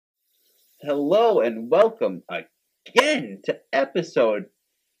Hello and welcome again to episode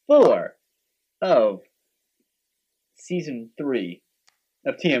 4 of season 3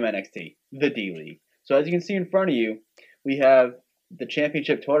 of TMNXT, the D-League. So as you can see in front of you, we have the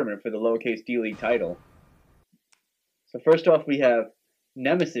championship tournament for the lowercase D-League title. So first off, we have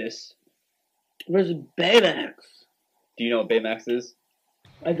Nemesis versus Baymax. Do you know what Baymax is?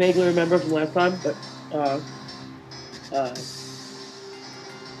 I vaguely remember from last time, but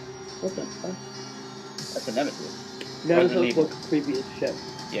what the fuck? That's a Nemesis. Nemesis looks creepy as shit.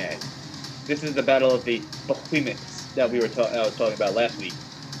 Yeah. This is the battle of the Behemoths that I was talking about last week.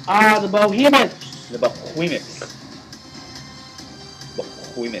 Ah, the Behemoths! The Behemoths.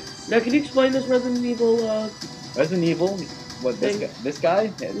 Behemoths. Now, can you explain this Resident Evil, Resident Evil? What, this guy?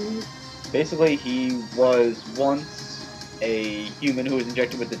 Mm-hmm. Basically, he was once a human who was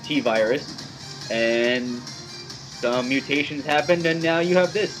injected with the T-virus, and some mutations happened, and now you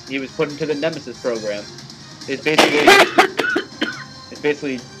have this. He was put into the Nemesis program. It's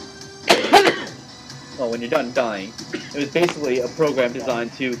basically, well, when you're done dying, it was basically a program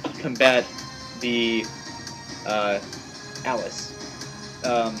designed to combat the, Alice.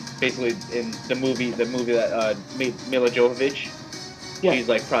 Basically, in the movie that, Mila Jovovich, yeah. She's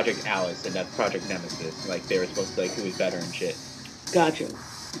like Project Alice, and that's Project Nemesis. Like, they were supposed to, like, who was better and shit. Gotcha.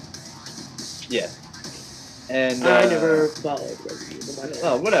 Yeah. And, I never followed Resident Evil.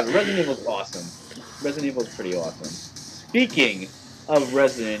 Oh, whatever. Resident Evil's awesome. Resident Evil's pretty awesome. Speaking of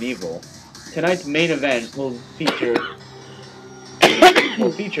Resident Evil, tonight's main event will feature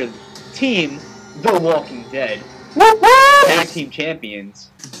Team The Walking Dead Tag Team Champions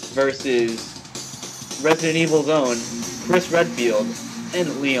versus Resident Evil's own Chris Redfield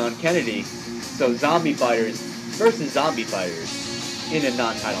and Leon Kennedy. So zombie fighters versus zombie fighters in a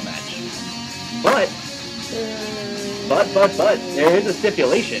non-title match. But there is a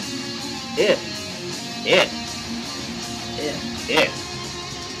stipulation. If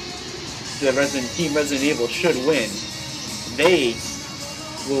the Resident Evil should win, they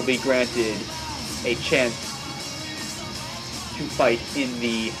will be granted a chance to fight in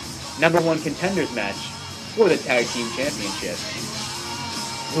the #1 contenders match for the Tag Team Championship.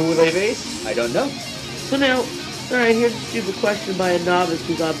 Who will they face? I don't know. So now, alright, here's a stupid question by a novice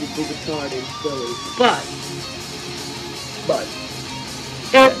who's obviously retarded and silly. But,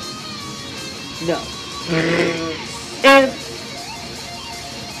 no.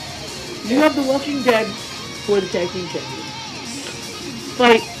 If you have The Walking Dead for the Tag Team Champions,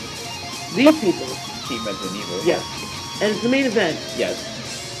 fight these people. Team Resident Evil. Yes. And it's the main event. Yes.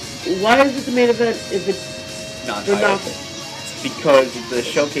 Why is it the main event if it's non-title? Because it's a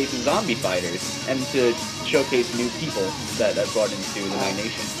showcase of zombie fighters and to showcase new people that are brought into the Night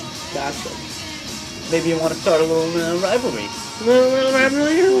Nation. Gotcha. Maybe you want to start a little rivalry. A little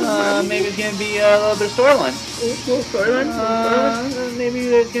rivalry? Maybe it's going to be a little bit of storyline. Little storyline? Maybe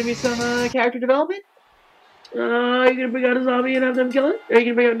there's going to be some character development. Are you going to bring out a zombie and have them kill it? Are you going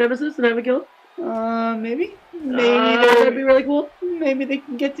to bring out Nemesis and have it kill it? Maybe. That'd be really cool. Maybe they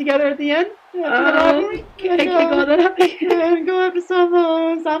can get together at the end. Can I go that happy? And go after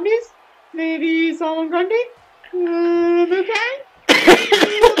some zombies. Maybe Solomon Grundy. Liu Kang.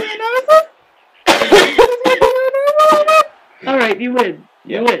 Alright, you win.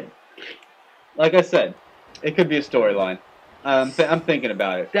 Yeah. You win. Like I said, it could be a storyline. I'm thinking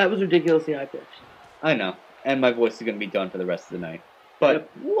about it. That was ridiculously high pitched. I know. And my voice is going to be done for the rest of the night. But,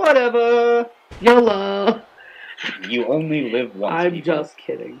 whatever. YOLO. You only live once. I'm people. just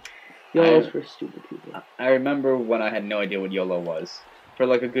kidding. YOLO's for stupid people. I remember when I had no idea what YOLO was. For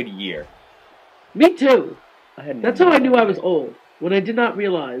like a good year. Me too. That's how I knew I was old. When I did not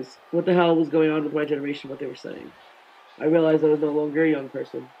realize what the hell was going on with my generation, what they were saying. I realized I was no longer a young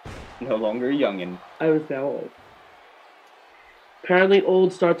person. No longer a youngin'. I was now old. Apparently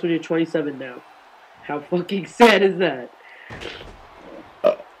old starts when you're 27 now. How fucking sad is that?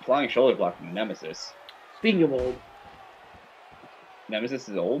 Flying shoulder block from Nemesis. Speaking of old. Nemesis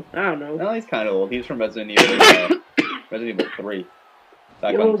is old? I don't know. Well, he's kind of old. He's from Resident Evil, Resident Evil 3.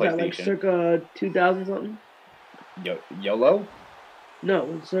 Back what on was PlayStation. that, like circa 2000 something? YOLO?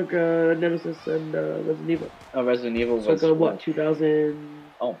 No, circa Nemesis and Resident Evil. Oh, Resident Evil was... Circa what, 2000...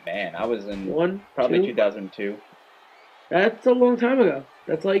 Oh man, I was in... One? Probably 2? 2002. That's a long time ago.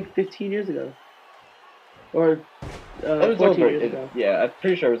 That's like 15 years ago. Or 14 years ago. Yeah, I'm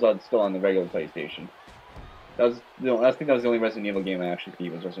pretty sure it was still on the regular PlayStation. I think that was the only Resident Evil game I actually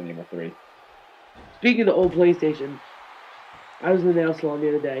beat was Resident Evil 3. Speaking of the old PlayStation, I was in the nail salon the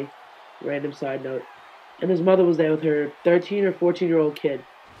other day, random side note, and his mother was there with her 13 or 14-year-old kid,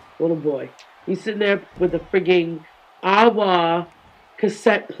 little boy. He's sitting there with a frigging Awa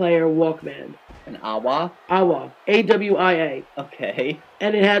cassette player Walkman. An Awa? Awa. AWIA. Okay.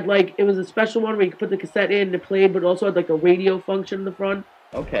 And it had like, it was a special one where you could put the cassette in and it played, but also had like a radio function in the front.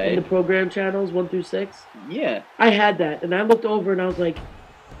 Okay. And the program channels 1 through 6. Yeah. I had that, and I looked over and I was like,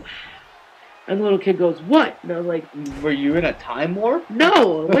 wow. And the little kid goes, what? And I was like, were you in a time warp?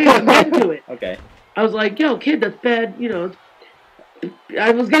 No, wait, I'm into it. Okay. I was like, yo, kid, that's bad, you know.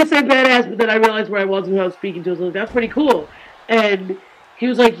 I was going to say badass, but then I realized where I was and who I was speaking to. I was like, that's pretty cool. And he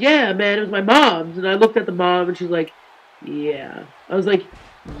was like, yeah, man, it was my mom's. And I looked at the mom, and she's like, yeah. I was like,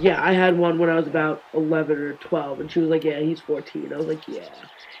 yeah, I had one when I was about 11 or 12. And she was like, yeah, he's 14. I was like, yeah.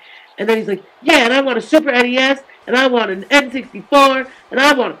 And then he's like, yeah, and I want a Super NES, and I want an N64, and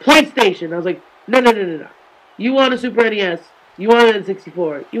I want a PlayStation. I was like, no. You want a Super NES, you want an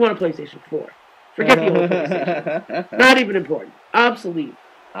N64, you want a PlayStation 4. Forget the old PlayStation. Not even important. Obsolete.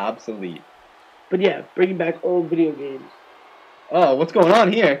 Obsolete. But yeah, bringing back old video games. Oh, what's going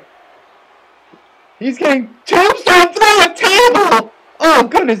on here? He's getting tombstone through a table! Oh,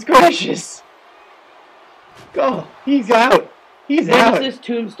 goodness gracious. Go. He's out. He's out. Nemesis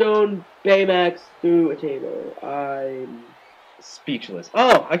Tombstone Baymax through a table. I'm speechless.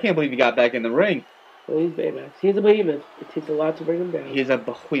 Oh, I can't believe he got back in the ring. Well, he's Baymax. He's a behemoth. It takes a lot to bring him down. He's a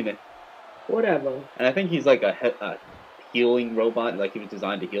behemoth. Whatever. And I think he's like a healing robot. Like he was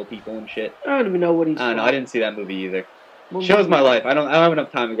designed to heal people and shit. I don't even know what he's. I don't know. I didn't see that movie either. Shows my life. I don't have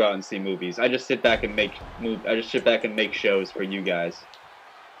enough time to go out and see movies. I just sit back and make shows for you guys.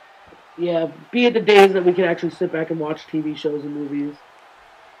 Yeah, be it the days that we can actually sit back and watch TV shows and movies.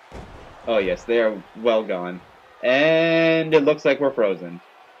 Oh yes, they are well gone. And it looks like we're frozen.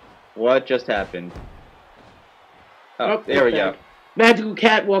 What just happened? Oh, there we go. Magical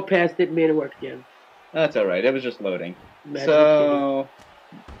cat walked past it and made it work again. That's alright, it was just loading. So,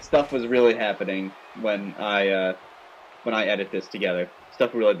 stuff was really happening when I edit this together.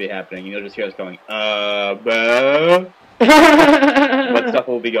 Stuff will really be happening. You'll just hear us going, bro. But stuff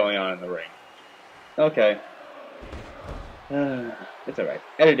will be going on in the ring. Okay. It's alright.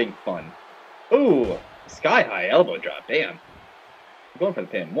 Editing fun. Ooh! Sky high elbow drop. Damn. I'm going for the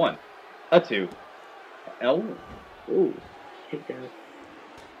pin. 1. A 2. L. Ooh. Kick down.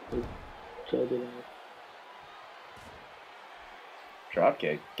 Shoulder down. Drop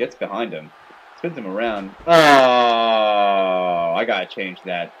kick. Gets behind him. Spins him around. Oh! I gotta change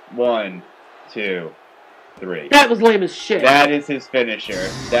that. 1, 2, 3. That was lame as shit. That is his finisher.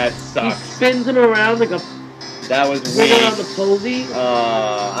 That sucks. He spins him around like a... That was weak. on the posy.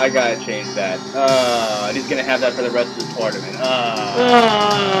 I gotta change that. And he's gonna have that for the rest of the tournament.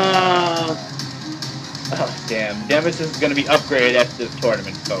 Oh, damn. Nemesis is gonna be upgraded after this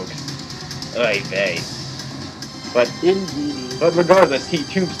tournament, folks. Oy vey. But regardless, he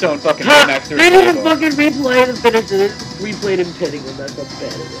tombstone fucking Baymax through They didn't even fucking replay the finish. They replayed him pinning him. That's how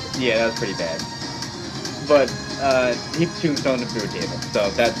bad it was. Yeah, that was pretty bad. But he tombstoned him through a table, so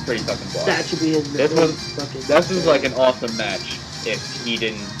that's pretty fucking boss. That should be his. This was like an awesome match if he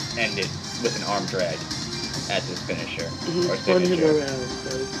didn't end it with an arm drag at his finisher. He spun him around.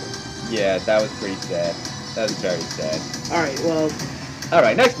 Yeah, that was pretty sad. That was very sad. Alright, well...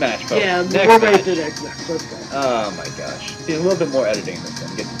 Alright, next match, folks. Yeah, we're ready for the next match. Let's go. Oh my gosh. See, a little bit more editing in this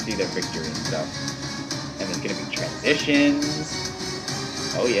one. Get to see their victory and stuff. And there's gonna be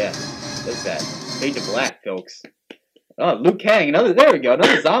transitions. Oh yeah. Look at that. Fade to black, folks. Oh, Liu Kang. There we go.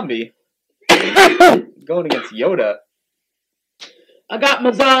 Another zombie. Going against Yoda. I got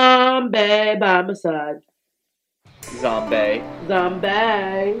my zombie by my side. Zombie. Zombie.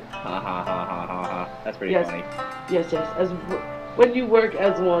 Ha ha ha ha ha ha. That's pretty funny. Yes. When you work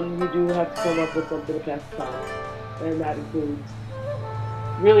as one, you do have to come up with something to pass the time. And that includes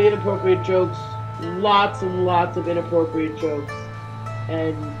really inappropriate jokes, lots and lots of inappropriate jokes,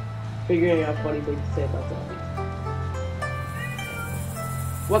 and figuring out funny things to say about zombies.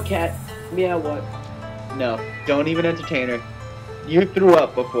 What, Cat? Meow what? No, don't even entertain her. You threw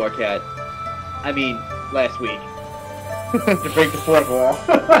up before, Cat. I mean, last week. To break the fourth wall.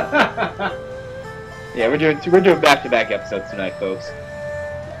 Yeah, we're doing back-to-back episodes tonight, folks.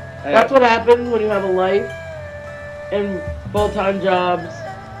 That's what happens when you have a life and full-time jobs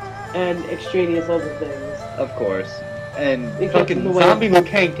and extraneous other things. Of course. And fucking zombie Liu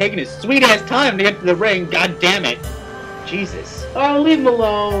Kang taking his sweet-ass time to get to the ring. God damn it. Jesus. Oh, leave him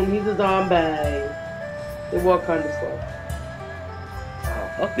alone. He's a zombie. They walk kind of slow. Oh,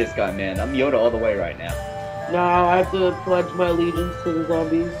 fuck this guy, man. I'm Yoda all the way right now. Now I have to pledge my allegiance to the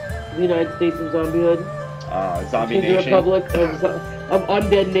zombies. The United States of Zombiehood. Zombie to Nation. The Republic of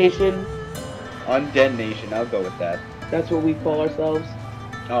Undead Nation. Undead Nation, I'll go with that. That's what we call ourselves.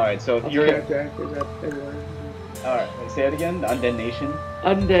 Alright, so if you're... Alright, say it again. The Undead Nation.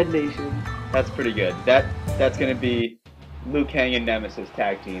 Undead Nation. That's pretty good. That's gonna be Liu Kang and Nemesis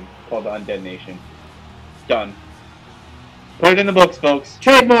tag team called the Undead Nation. Done. Put it in the books, folks.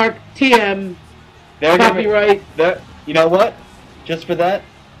 Trademark. TM. They're Copyright. You know what? Just for that,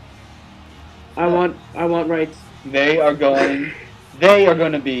 I want rights. they are going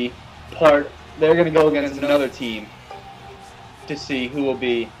to be part. They're going to go against another team to see who will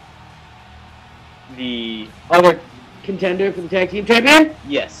be the other contender for the tag team champion.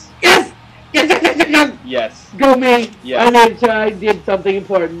 Yes. Yes. Yes. Yes. Yes. Yes. Yes. Yes. Go me. Yes. I did something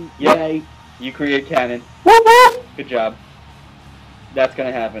important. Yep. Yay. You create canon. Whoop whoop. Good job. That's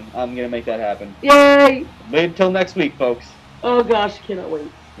gonna happen. I'm gonna make that happen. Yay. Wait until next week, folks. Oh gosh, cannot wait.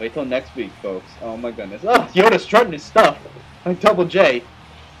 Wait till next week, folks. Oh my goodness. Oh, Yoda's strutting his stuff. Like Double J.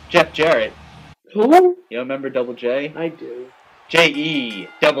 Jeff Jarrett. Who? You don't remember Double J? I do. J-E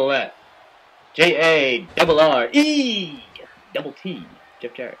double F. J-A-R-R-E double T.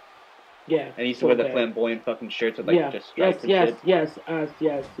 Jeff Jarrett. Yeah. And he used to wear the flamboyant fucking shirts with like just stripes and shit. Yes. I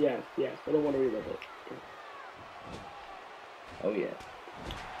don't want to relive it. Oh yeah.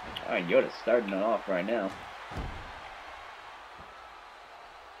 Alright, Yoda's starting it off right now.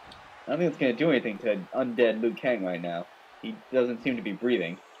 I don't think it's gonna do anything to undead Liu Kang right now. He doesn't seem to be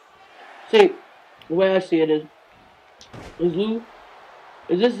breathing. See, the way I see it is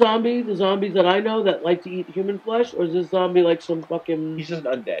this zombie the zombies that I know that like to eat human flesh, or is this zombie like some fucking... He's just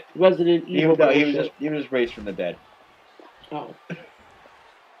undead. Resident Evil? He was just raised from the dead. Oh.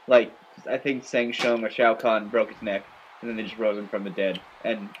 Like, I think Sang Shung or Shao Kahn broke his neck, and then they just rose him from the dead,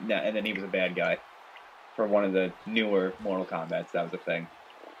 and then he was a bad guy. For one of the newer Mortal Kombats, that was a thing.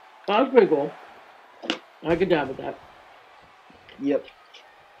 That was pretty cool. I could down with that. Yep.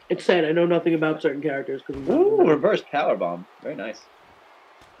 Except I know nothing about certain characters. Ooh, reverse powerbomb. Very nice.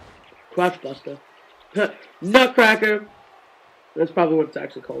 Crotchbuster. Nutcracker. That's probably what it's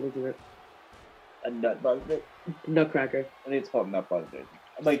actually called, isn't it? A nutbuster? Nutcracker. I think it's called nutbuster.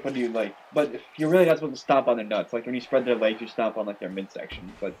 Like, when you, like... But if you're really not supposed to stomp on their nuts. Like, when you spread their legs, you stomp on, like, their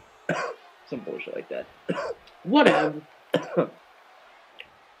midsection. But... some bullshit like that. Whatever.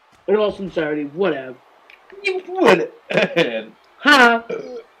 In all sincerity, whatever. You would. Ha!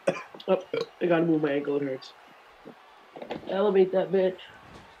 Oh, I gotta move my ankle, it hurts. Elevate that bitch.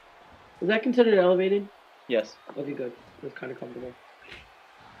 Is that considered elevated? Yes. Okay, good. That's kind of comfortable.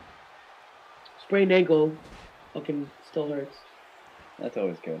 Sprained ankle fucking still hurts. That's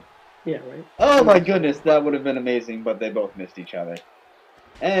always good. Yeah, right? Oh my goodness, that would have been amazing, but they both missed each other.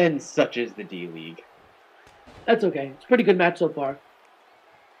 And such is the D-League. That's okay. It's a pretty good match so far.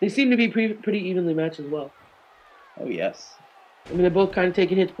 They seem to be pretty evenly matched as well. Oh, yes. I mean, they're both kind of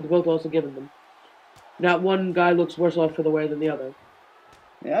taking hits, but they're both also giving them. Not one guy looks worse off for the wear than the other.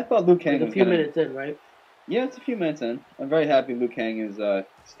 Yeah, I thought Liu Kang was a few minutes in, right? Yeah, it's a few minutes in. I'm very happy Liu Kang is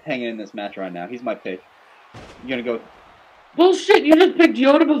hanging in this match right now. He's my pick. You're gonna go... Bullshit! You just picked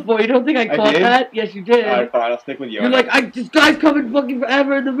Yoda before. You don't think I caught that? Yes, you did. Alright, fine. I'll stick with Yoda. You're like, this guy's coming fucking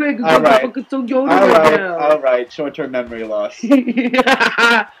forever in the ring. Alright. Fucking so Yoda right now. Alright. Short-term memory loss.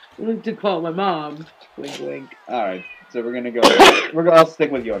 I need to call my mom. Wink, wink. Alright. So we're gonna go... I'll stick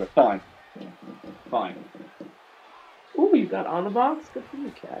with Yoda. Fine. Fine. Ooh, you got on the box? Good for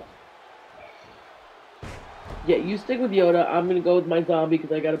you, cat. Yeah, you stick with Yoda. I'm gonna go with my zombie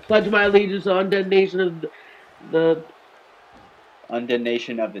because I gotta pledge my allegiance to Undead Nation of the... Undead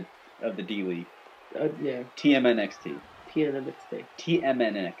Nation of the D-League. Yeah. TMNXT. TMNXT.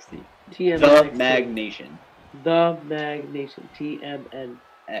 TMNXT. TMNXT. The Mag Nation. The Mag Nation. TMNXT.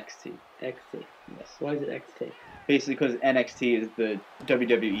 XT. Yes. Why is it XT? Basically because NXT is the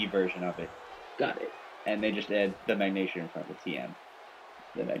WWE version of it. Got it. And they just add the Mag Nation in front of the TM.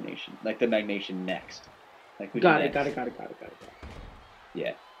 The Mag Nation. Like the Mag Nation next. Like got it.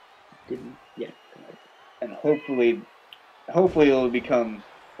 Yeah. Yeah. And hopefully it'll become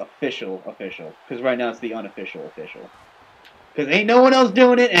official. Because right now it's the unofficial official. Because ain't no one else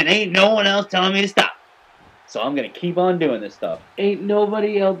doing it, and ain't no one else telling me to stop. So I'm going to keep on doing this stuff. Ain't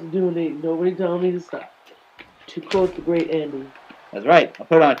nobody else doing it. Nobody telling me to stop. To quote the great Andy. That's right. I'll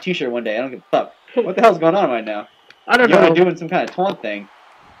put it on a t-shirt one day. I don't give a fuck. What the hell's going on right now? I don't know. You're doing some kind of taunt thing.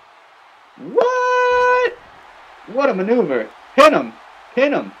 What? What a maneuver. Pin him.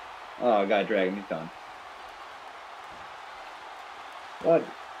 Pin him. Oh, I got to drag him. He's done. What?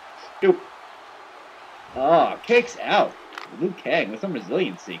 Stupid. Oh, kicks out. Liu Kang with some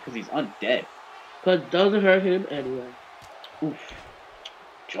resiliency because he's undead. Because it doesn't hurt him anyway. Oof.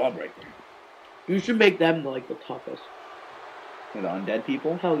 Jawbreaker. You should make them like the toughest. For the undead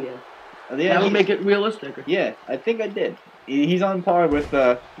people? Hell yeah. Yeah, that would make it realistic. Yeah, I think I did. He's on par with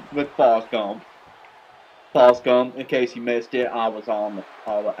Forrest Gump. False Gum, in case you missed it, I was on the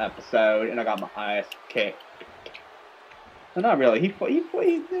episode, and I got my ass kicked. Well, not really. He's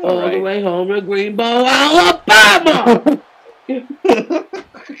doing all right. the way home to Greenbow, Alabama.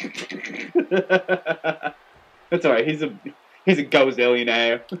 That's alright. He's a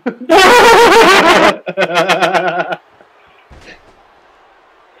gozillionaire.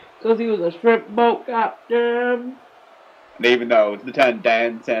 Because he was a shrimp boat captain. And even though Lieutenant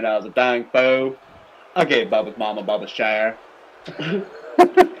Dan said I was a dang fool, I gave Bubba's mama Bubba's share.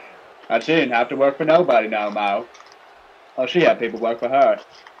 And she didn't have to work for nobody no more. Oh, she had people work for her.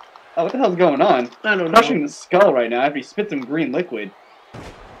 Oh, what the hell's going on? I don't know. Crushing the skull right now after he spit some green liquid.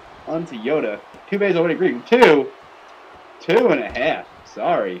 Onto Yoda. 2 bays already green. 2. 2.5.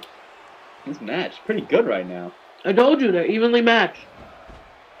 Sorry. This match is pretty good right now. I told you, they're evenly matched.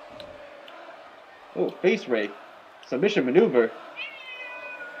 Oh, face rake. Submission maneuver.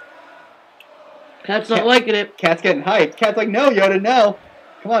 Cat's not liking it. Cat's getting hyped. Cat's like, no, Yoda, no.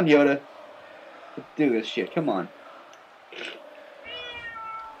 Come on, Yoda. Let's do this shit. Come on.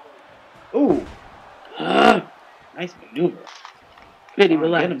 Ooh. Nice maneuver. Pity,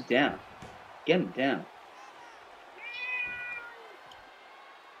 relax. Get him down. Get him down.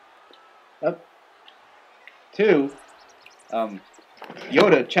 Up. 2.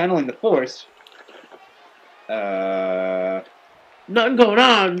 Yoda channeling the Force. Nothing going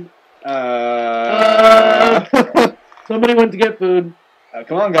on. Somebody went to get food.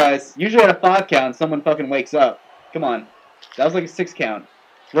 Come on, guys. Usually at a 5 count, someone fucking wakes up. Come on. That was like a 6 count.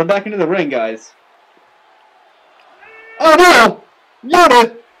 Run back into the ring, guys. Oh no!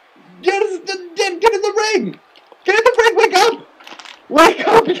 Yoda! Get in the ring! Get in the ring! Wake up! Wake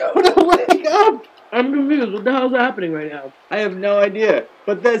up, Yoda! Wake up! I'm confused. What the hell's happening right now? I have no idea.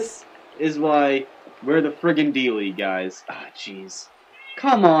 But this is why we're the friggin' D-League, guys. Ah, jeez.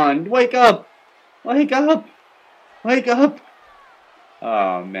 Come on, wake up! Wake up! Wake up!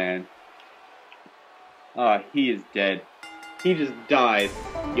 Oh, man. Oh, he is dead. He just died.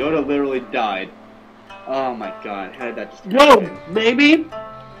 Yoda literally died. Oh my god, how did that just happen? Whoa, maybe?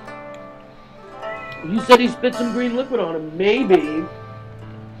 You said he spit some green liquid on him. Maybe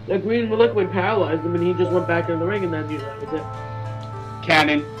that green liquid paralyzed him and he just went back in the ring and then that was it.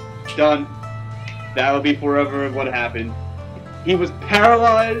 Canon. Done. That will be forever what happened. He was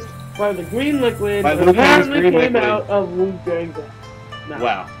paralyzed by the green liquid by that Liu Kang's apparently green came liquid. out of Liu Kang's ass. No.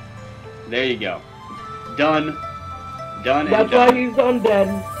 Wow. There you go. Done. Done and That's done. why he's undead.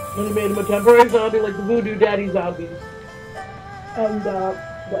 And he made him a temporary zombie like the Voodoo Daddy zombies. And,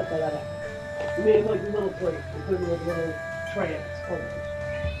 that's how that happened. He made him like a little place. He put him in like a little trance. Almost.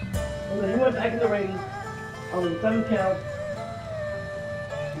 And then he went back in the ring on the 7th count,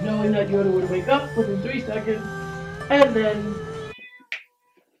 knowing that Yoda would wake up within 3 seconds, and then...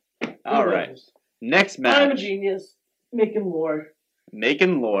 Alright. Next match. I'm a genius. Making lore.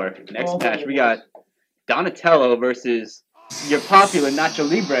 Making lore. Next Oh, match, we got Donatello versus your popular Nacho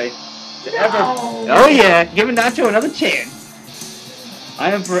Libre. Oh yeah, giving Nacho another chance.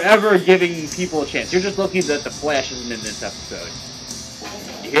 I am forever giving people a chance. You're just lucky that the Flash isn't in this episode.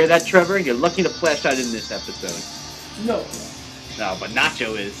 You hear that, Trevor? You're lucky the Flash not in this episode. No. No, but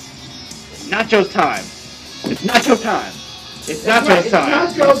Nacho is. It's Nacho's time. It's Nacho time. It's Nacho's time.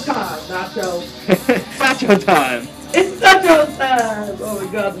 It's Nacho's time, Nacho. It's Nacho time. It's Nacho's time! Oh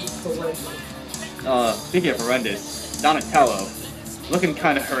my god, this is horrendous. Speaking of horrendous, Donatello, looking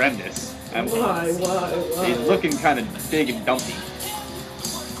kind of horrendous. Why? He's looking kind of big and dumpy.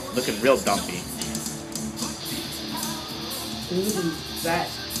 Looking real dumpy. Who's that?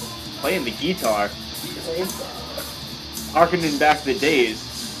 Playing the guitar. Harkening back to the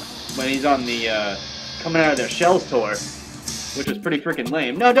days when he's on the, coming out of their Shells tour, which was pretty freaking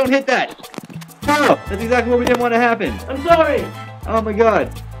lame. No, don't hit that! No! That's exactly what we didn't want to happen! I'm sorry! Oh my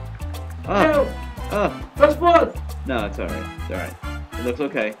god! No! Press pause! No, it's alright. It's alright. It looks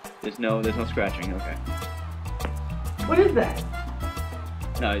okay. There's no scratching. Okay. What is that?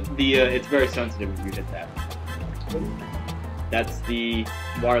 No, it's very sensitive if you hit that. That's the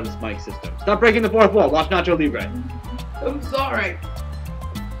wireless mic system. Stop breaking the fourth wall. Watch Nacho Libre. I'm sorry.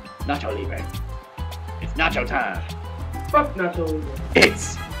 Nacho Libre. It's Nacho time. Fuck Nacho Libre.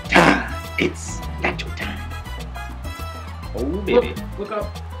 It's time. It's Nacho time. Oh baby. Look up.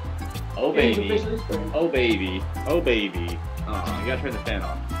 Oh baby. Oh baby. Oh baby. Oh, you gotta turn the fan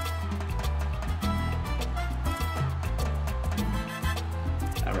off.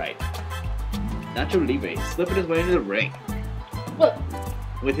 Alright. Nacho Libre slipping his way into the ring. What?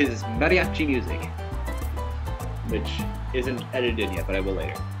 With his mariachi music. Which isn't edited in yet, but I will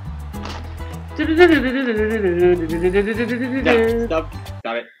later. No, stop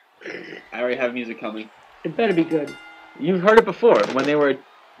it. I already have music coming. It better be good. You've heard it before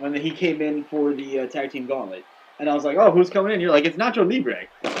when he came in for the tag team gauntlet, and I was like, "Oh, who's coming in?" You're like, "It's Nacho Libre,"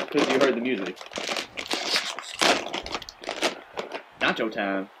 because you heard the music. Nacho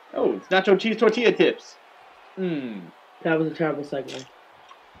time. Oh, it's Nacho cheese tortilla tips. That was a terrible segue.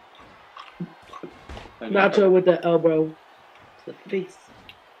 Nacho with the elbow to the face.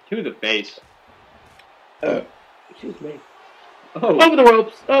 To the face. Excuse me. Oh. Over the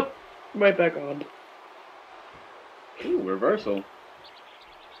ropes. Up. Right back on. Ooh, reversal.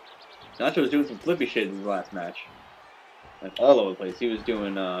 Nacho was doing some flippy shit in his last match. Like, all over the place. He was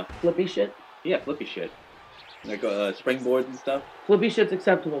doing, Flippy shit? Yeah, flippy shit. Like, springboards and stuff. Flippy shit's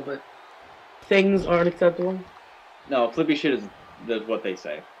acceptable, but things aren't acceptable? No, flippy shit is what they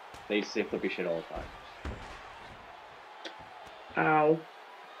say. They say flippy shit all the time. Ow.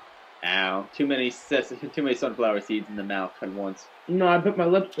 Ow. Too many sunflower seeds in the mouth at once. No, I put my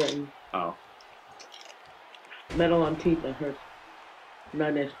lips in. Oh. Metal on teeth, that hurts.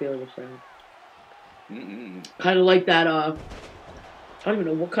 Not a nice feeling of sound. Mm-mm. Kind of like that, I don't even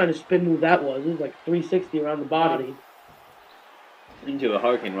know what kind of spin move that was. It was like 360 around the body. Into a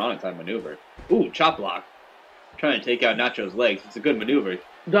Hurricane Rana type maneuver. Ooh, chop block. Trying to take out Nacho's legs. It's a good maneuver.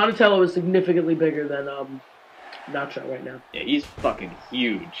 Donatello is significantly bigger than, Nacho right now. Yeah, he's fucking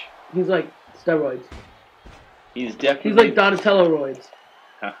huge. He's like steroids. He's definitely... He's like Donatello-roids.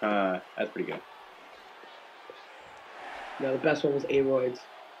 Haha, that's pretty good. No, the best one was A-roids.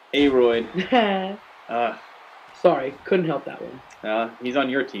 A-roid. Sorry, couldn't help that one. He's on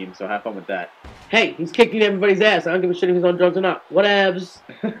your team, so have fun with that. Hey, he's kicking everybody's ass. I don't give a shit if he's on drugs or not. Whatevs.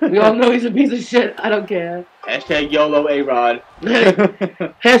 We all know he's a piece of shit. I don't care. Hashtag YOLO A-Rod.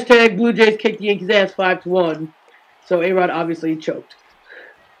 Hashtag Blue Jays kicked the Yankees' ass 5-1. So A-Rod obviously choked.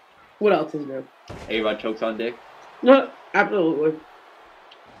 What else is new? A-Rod chokes on dick. No, absolutely.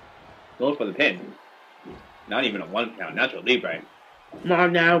 Go for the pin. Not even a 1 count. Nacho Libre. Come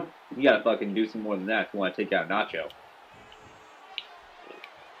on now. You gotta fucking do some more than that if you want to take out Nacho.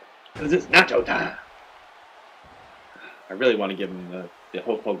 Because it's Nacho time. I really want to give him the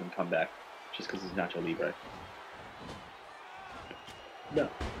Hulk Hogan comeback. Just because it's Nacho Libre. No.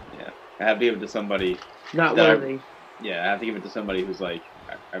 Yeah. I have to give it to somebody. Not worthy. I have to give it to somebody who's like,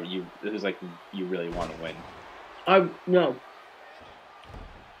 you really want to win. No.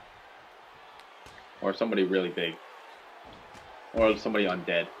 Or somebody really big. Or somebody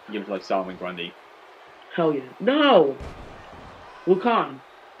undead. Give it to like Solomon Grundy. Hell yeah. No! Lucan.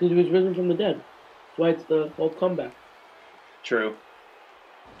 Because he was risen from the dead. That's why it's the Hulk comeback. True.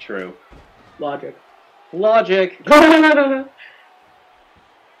 True. Logic. Logic!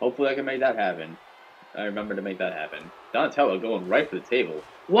 Hopefully I can make that happen. I remember to make that happen. Donatello going right for the table.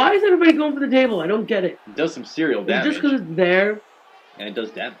 Why is everybody going for the table? I don't get it. It does some serial damage. Just because it's there? And it does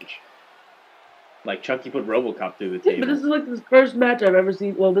damage. Like Chucky put RoboCop through the table. But this is like the first match I've ever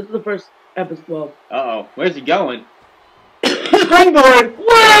seen. Well, this is the first episode. Well. Uh-oh. Where's he going? Springboard!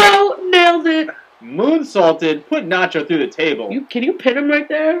 Wow! Nailed it! Moonsaulted. Put Nacho through the table. Can you pin him right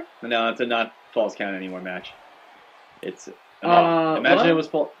there? No, it's a not false count anymore match. It's... imagine what? it was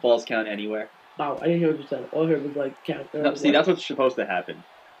false count anywhere. Wow, I didn't hear what you said. All I heard was like count. No, see, that's what's supposed to happen.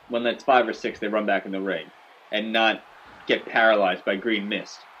 When it's 5 or 6, they run back in the ring. And not get paralyzed by green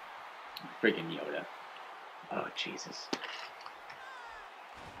mist. Freaking Yoda. Oh, Jesus.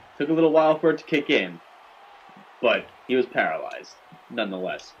 Took a little while for it to kick in. But he was paralyzed,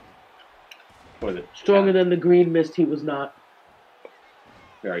 nonetheless. For the Stronger than the green mist, he was not.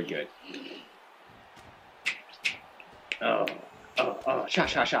 Very good. Oh, sha.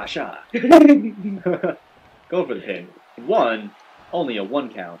 Go for the pin. Only a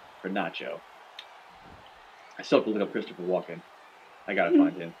 1 count for Nacho. I still have to look up Christopher Walken. I gotta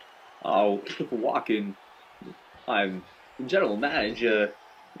find him. Oh, Christopher Walken. I'm the general manager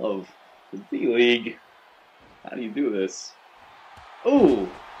of the D-League. How do you do this? Ooh!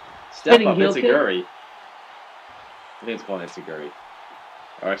 Step Spinning up heel kick? Itsuguri. I think it's called Itsuguri.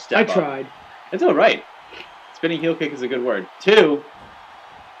 Or step I up. tried. It's alright. Spinning heel kick is a good word. 2.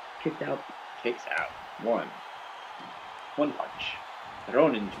 Kicked out. Kicks out. 1. 1 punch.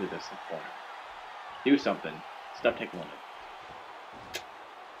 Thrown into this corner. Do something. Stop taking one.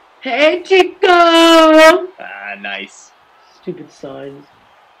 Hey, Chico! Ah, nice. Stupid signs.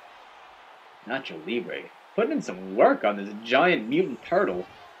 Nacho Libre. Putting in some work on this giant mutant turtle.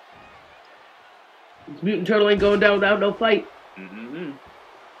 This mutant turtle ain't going down without no fight. Mm-hmm.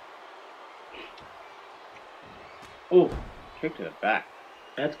 Oh, kick to the back.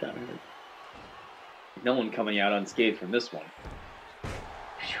 That's gotta hurt. No one coming out unscathed from this one.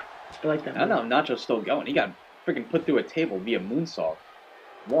 I like that. I don't know, Nacho's still going. He got freaking put through a table via moonsault.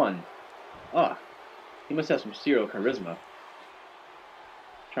 1. He must have some serial charisma.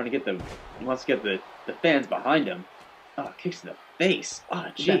 Trying to get he wants to get the fans behind him. Oh, kicks to the face. Oh,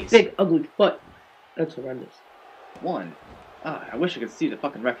 jeez. That big, ugly foot. That's horrendous. One. Ah, I wish I could see the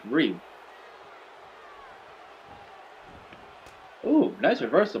fucking referee. Ooh, nice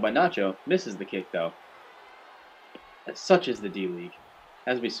reversal by Nacho. Misses the kick, though. And such is the D-League,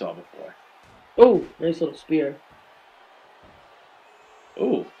 as we saw before. Oh, nice little spear.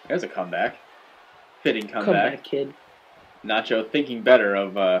 Ooh, there's a comeback. Fitting comeback. Comeback, kid. Nacho thinking better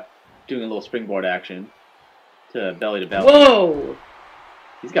of doing a little springboard action to belly to belly. Whoa!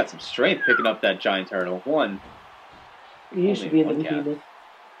 He's got some strength picking up that giant turtle. One. You should be in the behemoth.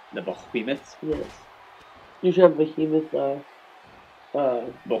 The behemoth? Yes. You should have a behemoth,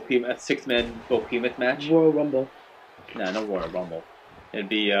 behemoth, 6-man behemoth match? Royal Rumble. Nah, no Royal Rumble. It'd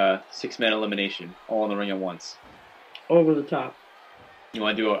be 6-man elimination, all in the ring at once. Over the top. You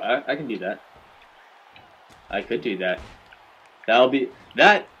want to do I can do that. I could do that.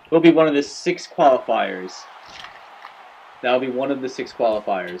 That will be one of the 6 qualifiers. That'll be one of the 6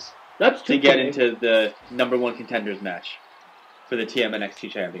 qualifiers. That's to get into the #1 contenders match for the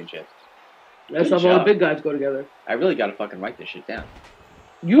TMNXT Championship. That's how all the big guys go together. I really gotta fucking write this shit down.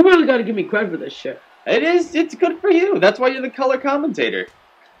 You really gotta give me credit for this shit. It's good for you. That's why you're the color commentator.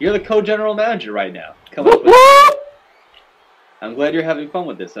 You're the co-general manager right now. I'm glad you're having fun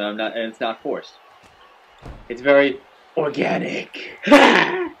with this, and it's not forced. It's very organic.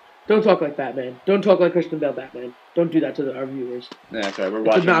 Don't talk like Batman. Don't talk like Christian Bale Batman. Don't do that to our viewers. Yeah, that's right. We're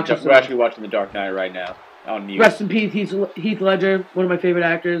actually watching The Dark Knight right now on mute. Rest in peace, Heath Ledger, one of my favorite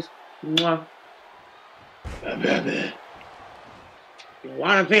actors. Mwah. You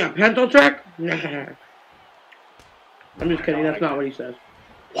want to see a pencil trick? I'm just kidding. That's not what he says.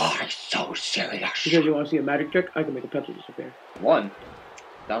 Why so serious? Because you want to see a magic trick? I can make a pencil disappear. One,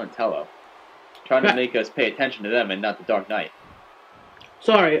 Donatello, trying to make us pay attention to them and not the Dark Knight.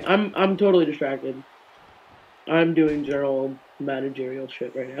 Sorry, I'm totally distracted. I'm doing general managerial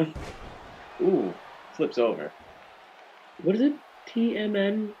shit right now. Ooh, flips over. What is it?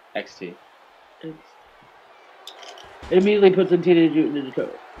 TMNXT. It immediately puts in Teenage Mutant Ninja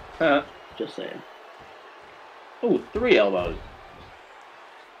Turtles. Huh. Just saying. Ooh, 3 elbows.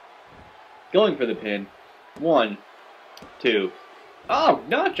 Going for the pin. 1, 2. Oh,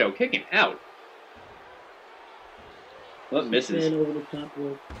 Nacho kicking out. What misses? Man over the top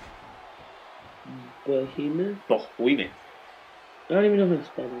rope. Behemoth? Behemoth. I don't even know how to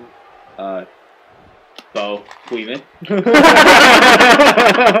spell that. Behemoth.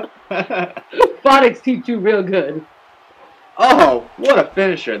 Phonics teach you real good. Oh, what a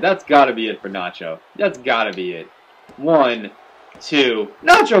finisher. That's gotta be it for Nacho. That's gotta be it. 1, 2.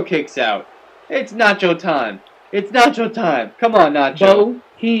 Nacho kicks out. It's Nacho time. It's Nacho time. Come on, Nacho.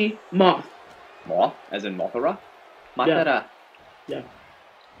 Moth. Moth? As in Mothra? Mothra. Yeah.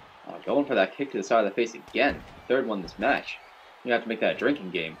 Oh, going for that kick to the side of the face again. 3rd one this match. You have to make that a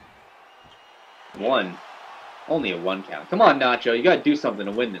drinking game. 1. Only a 1 count. Come on, Nacho. You gotta do something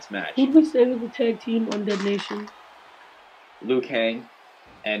to win this match. Who did we say was the tag team on Dead Nation? Liu Kang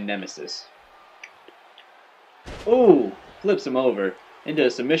and Nemesis. Ooh, flips him over into a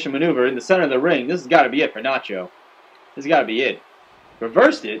submission maneuver in the center of the ring. This has got to be it for Nacho. This has got to be it.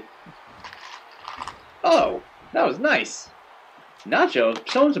 Reversed it. Oh, that was nice. Nacho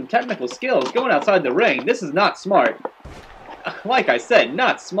showing some technical skills going outside the ring. This is not smart. Like I said,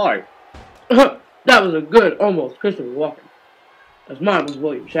 not smart. That was a good, almost Christopher Walken. As mine was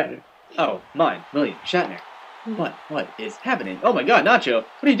William Shatner. Oh, mine, William Shatner. What is happening? Oh my god, Nacho.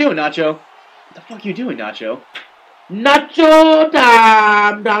 What are you doing, Nacho? What the fuck are you doing, Nacho? Nacho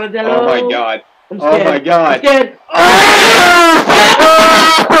time, Donatello. Oh my god. I'm scared. Oh my god. I'm scared.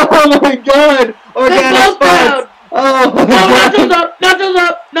 Oh my god. Organic spots. Oh my god. Nacho's up. Nacho's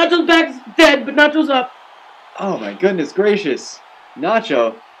up. Nacho's back's dead, but Nacho's up. Oh my goodness gracious.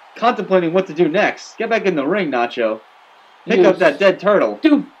 Nacho, contemplating what to do next. Get back in the ring, Nacho. Pick up that dead turtle.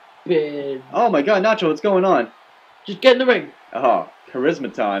 Stupid. Oh my god, Nacho, what's going on? Just get in the ring. Oh,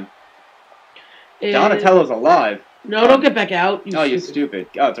 charisma time. Donatello's alive. No, don't get back out. You stupid.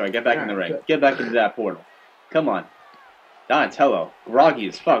 Oh, sorry, get back in the ring. Good. Get back into that portal. Come on. Donatello, groggy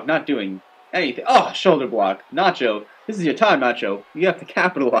as fuck, not doing anything. Oh, shoulder block. Nacho, this is your time, Nacho. You have to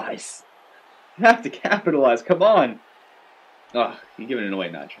capitalize. You have to capitalize. Come on. Oh, you're giving it away,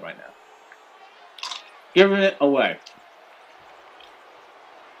 Nacho, right now. Giving it away.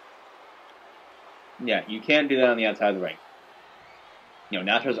 Yeah, you can't do that on the outside of the ring. You know,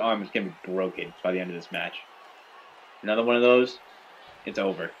 Nacho's arm is going to be broken by the end of this match. Another one of those, it's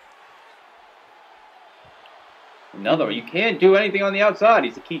over. Another one. You can't do anything on the outside.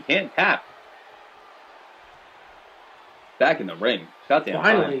 He can't tap. back in the ring. Goddamn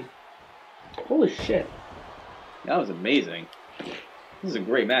Finally. time. Holy shit. That was amazing. This is a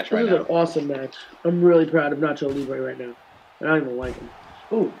great match This right is now. an awesome match. I'm really proud of Nacho Libre right now. I don't even like him.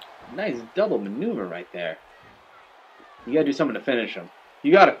 Ooh, nice double maneuver right there. You gotta do something to finish him.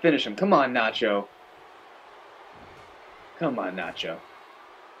 You gotta finish him. Come on, Nacho. Come on, Nacho.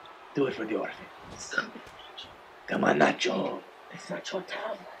 Do it for the orphans. Come on, Nacho. It's Nacho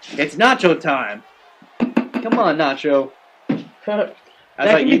time. It's Nacho time. Come on, Nacho. That As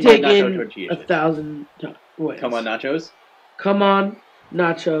I can be eat my nacho taken tortilla. 1,000 ways. Come on, Nachos. Come on,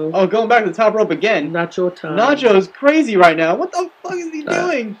 Nacho. Oh, going back to the top rope again. Nacho time. Nacho's crazy right now. What the fuck is he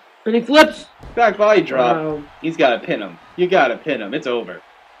doing? And he flips. Back body drop. Wow. He's got to pin him. You got to pin him. It's over.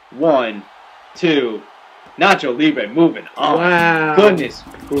 1, 2. Nacho Libre moving on. Wow. Goodness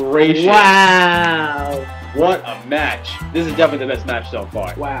gracious. Wow. What a match. This is definitely the best match so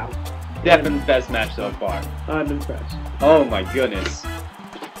far. Wow. Definitely the best match so far. I'm impressed. Oh my goodness.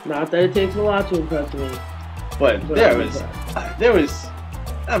 Not that it takes a lot to impress me. But that was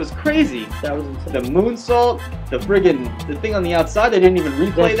crazy. That was insane. The moonsault, the thing on the outside, they didn't even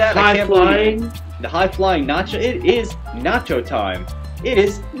replay that. I High can't flying. believe it. The high flying Nacho. It is Nacho time. It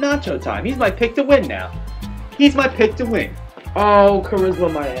is Nacho time. He's my pick to win now. He's my pick to win. Oh, charisma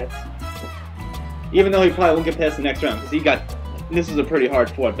my ass. Even though he probably won't get past the next round because this is a pretty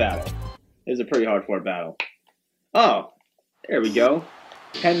hard fought battle. It was a pretty hard fought battle. Oh, there we go.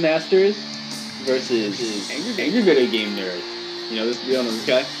 Pen Masters versus Angry Video Game Nerd. You know this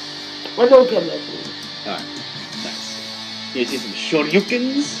guy? I know Ken Masters. Alright, nice. You see some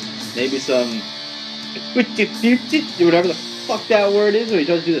shoryukens? Maybe some whatever the fuck that word is, where he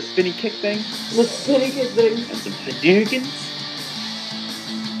tries to do the spinny kick thing. The spinning kick thing. And some Hadoukens.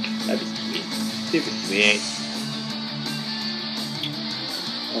 That'd be sweet. Super sweet.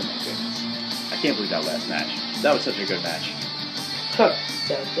 Oh my goodness. I can't believe that last match. That was such a good match. Huh.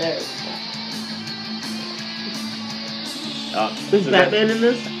 There. Is so Batman in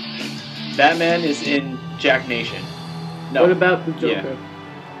this? Batman is in Jack Nation. No. What about the Joker? Yeah.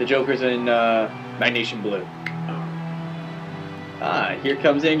 The Joker's in My Nation Blue. Ah, here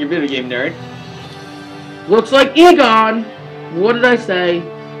comes Angry Video Game Nerd. Looks like Egon. What did I say?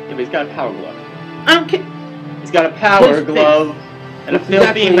 Yeah, but he's got a power glove. I don't care. He's got a power glove and a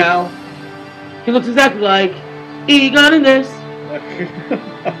filthy mouth. He looks exactly like Egon in this.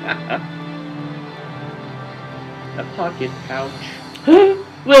 A pocket pouch.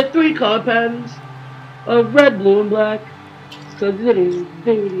 With 3 color pens of red, blue, and black. Cause it is a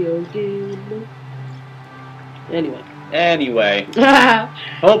video game. Anyway.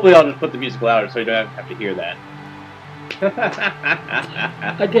 Hopefully I'll just put the music louder so you don't have to hear that.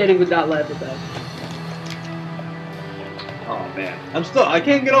 I can't even not laugh at that. Oh man. I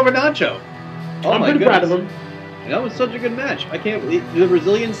can't get over Nacho. Oh, I'm my pretty proud of him. That was such a good match. I can't believe the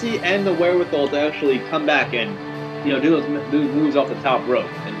resiliency and the wherewithal to actually come back and, do those moves off the top rope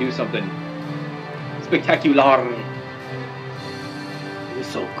and do something spectacular. It was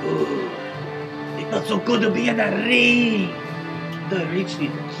so good. It felt so good to be in the ring. To reach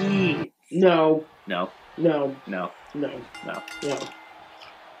these kids. No. No. No. No. No. No. No.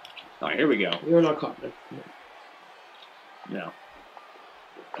 Alright, here we go. You're not confident. No.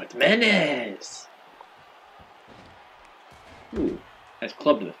 But menace. Ooh, nice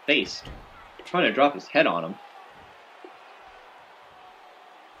club to the face. Trying to drop his head on him.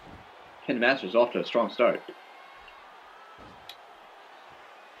 Ken Masters off to a strong start.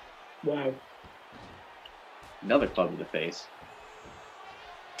 Wow. Another club to the face.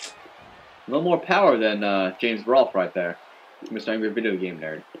 A little more power than James Rolfe right there. Mr. Angry Video Game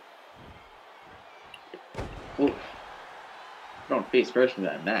Nerd. Oof. Thrown face first into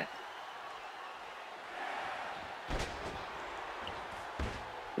that mat.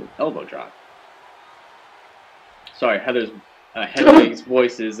 Ooh, elbow drop. Sorry, Hedwig's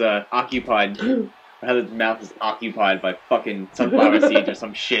voice is occupied. Heather's mouth is occupied by fucking sunflower seeds or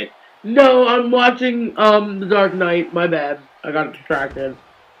some shit. No, I'm watching The Dark Knight. My bad. I got distracted.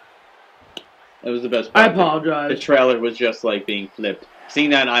 It was the best part. I apologize. The trailer was just like being flipped.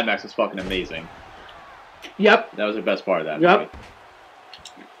 Seeing that in IMAX was fucking amazing. Yep. That was the best part of that Yep. movie.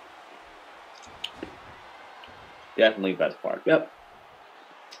 Definitely the best part. Yep.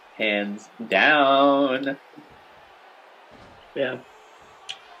 Hands down. Yeah.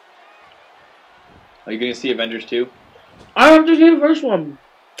 Are you going to see Avengers 2? I have to see the first one.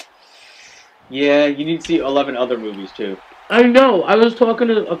 Yeah, you need to see 11 other movies too. I know. I was talking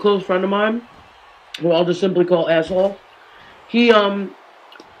to a close friend of mine, who I'll just simply call Asshole. He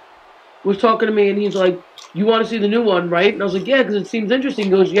was talking to me, and he's like, "You want to see the new one, right?" And I was like, "Yeah, because it seems interesting."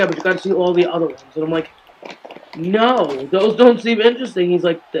 He goes, "Yeah, but you got to see all the other ones." And I'm like, No, those don't seem interesting. He's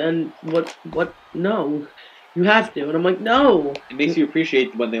like, then what? No, you have to. And I'm like, no. It makes you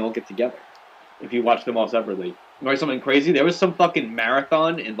appreciate when they all get together. If you watch them all separately. Or something crazy, there was some fucking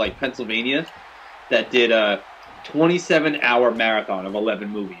marathon in, like, Pennsylvania that did a 27-hour marathon of 11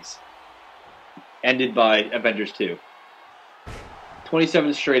 movies. Ended by Avengers 2.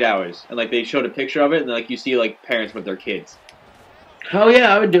 27 straight hours. And, like, they showed a picture of it, and, like, you see, like, parents with their kids. Hell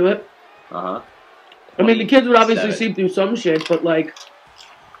yeah, I would do it. Uh-huh. I mean, the kids would obviously see through some shit, but, like...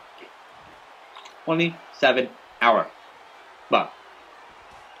 27-hour. Wow.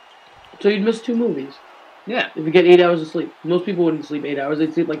 So you'd miss 2 movies. Yeah. If you get 8 hours of sleep. Most people wouldn't sleep 8 hours.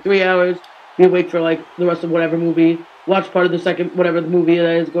 They'd sleep, like, 3 hours. Be awake for, like, the rest of whatever movie. Watch part of the second, whatever the movie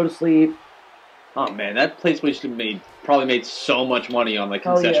is. Go to sleep. Oh, man, that place we should have probably made so much money on, like,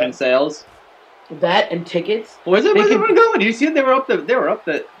 concession sales. That and tickets. Where's everyone going? You see it? They were up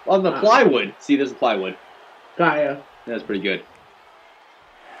on the plywood. See, there's the plywood. Gaia. That's pretty good.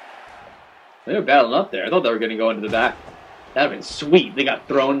 They were battling up there. I thought they were going to go into the back. That'd have been sweet. They got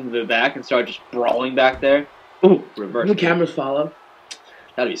thrown into the back and started just brawling back there. Ooh, reverse. The cameras follow.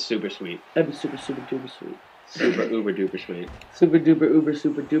 That'd be super sweet. That'd be super, super duper sweet. Super uber duper sweet. Super duper uber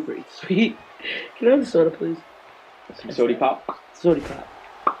super duper sweet. Can I have a soda, please? Some sody pop? Sody pop.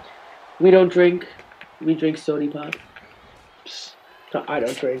 We don't drink. We drink sody pop. No, I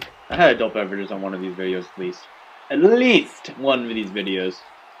don't drink. I had adult beverages on one of these videos at least. At least one of these videos.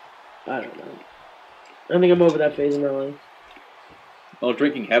 I don't know. I think I'm over that phase in my life. Well,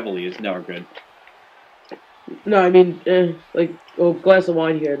 drinking heavily is never good. No, I mean, like, a glass of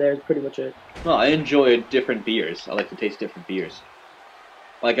wine here, there is pretty much it. Well, I enjoy different beers. I like to taste different beers.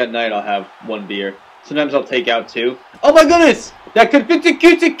 Like at night, I'll have 1 beer. Sometimes I'll take out 2. Oh my goodness! That could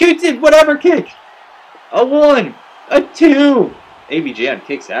whatever kick! A 1! A 2! AVGN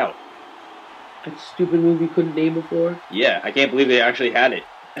kicks out. That stupid movie you couldn't name before. Yeah, I can't believe they actually had it.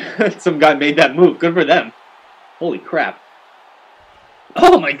 Some guy made that move. Good for them. Holy crap.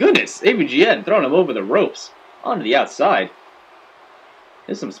 Oh my goodness! AVGN throwing him over the ropes. Onto the outside.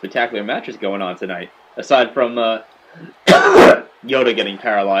 There's some spectacular matches going on tonight. Aside from Yoda getting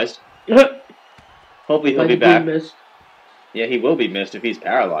paralyzed. Hopefully he'll be back. Mist. Yeah, he will be missed if he's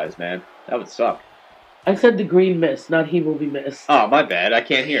paralyzed, man. That would suck. I said the green mist, not he will be missed. Oh, my bad. I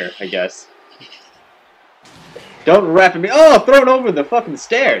can't hear, I guess. Don't rap at me. Oh, thrown over the fucking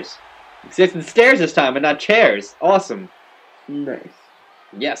stairs. It's the stairs this time and not chairs. Awesome. Nice.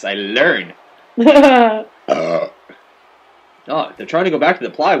 Yes, I learn. Oh, they're trying to go back to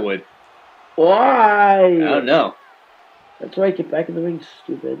the plywood. Why? I don't know. That's right, get back in the ring,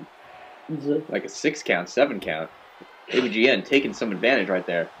 stupid. Like a 6 count, 7 count. AVGN taking some advantage right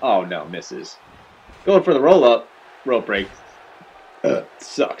there. Oh no, misses. Going for the roll up. Rope break.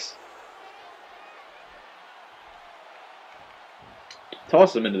 Sucks.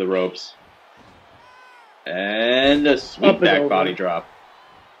 Toss him into the ropes. And a sweet back body drop.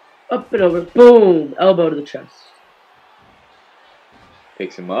 Up and over. Boom! Elbow to the chest.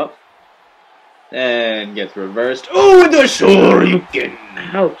 Picks him up. And gets reversed. Oh, the Shoryuken!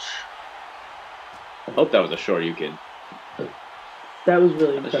 Ouch. I hope that was a Shoryuken. That was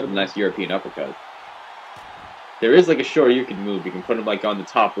really That's incredible. just a nice European uppercut. There is like a Shoryuken move. You can put him like on the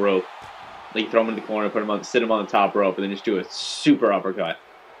top rope. Like throw him in the corner, sit him on the top rope, and then just do a super uppercut.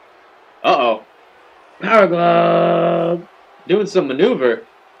 Uh-oh. Power glove. Doing some maneuver.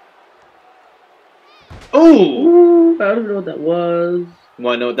 Ooh! I don't even know what that was. You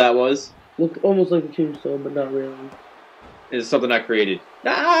want to know what that was? Looked almost like a tombstone, but not really. It's something I created.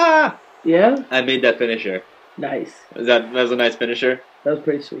 Ah! Yeah? I made that finisher. Nice. That was a nice finisher? That was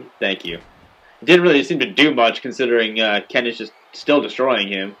pretty sweet. Thank you. It didn't really seem to do much considering Ken is just still destroying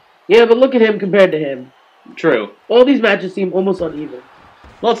him. Yeah, but look at him compared to him. True. All these matches seem almost uneven.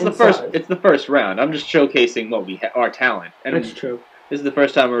 Well, it's the first round. I'm just showcasing what our talent. And that's true. This is the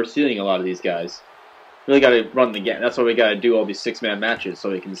first time we're seeing a lot of these guys. Really got to run the game. That's why we got to do all these 6-man matches so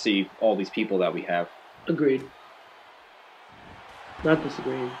we can see all these people that we have. Agreed. Not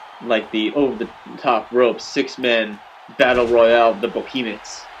disagreeing. Like the over-the-top rope 6-man battle royale, the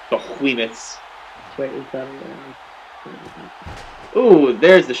Behemoths. Behemoths. Wait, is battle royale? Ooh,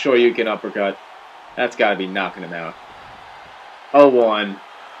 there's the Shoryuken uppercut. That's got to be knocking him out. 0-1.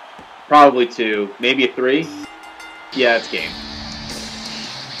 Probably 2. Maybe a 3. Yeah, it's game.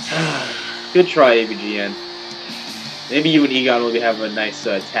 Good try, AVGN. Maybe you and Egon will be having a nice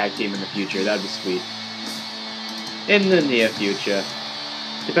tag team in the future. That'd be sweet. In the near future.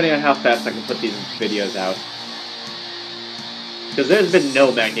 Depending on how fast I can put these videos out. Because there's been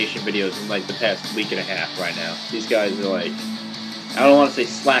no Magnation videos in like the past week and a half right now. These guys are like I don't want to say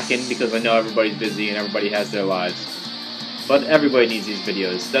slacking because I know everybody's busy and everybody has their lives. But everybody needs these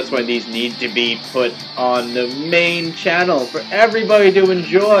videos. That's why these need to be put on the main channel for everybody to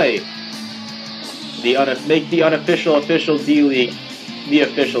enjoy. Make the unofficial official D-League the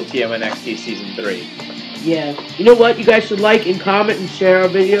official TMNXT Season 3. Yeah. You know what? You guys should like and comment and share our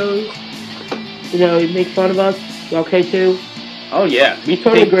videos. You know, make fun of us. Okay, too. Oh yeah,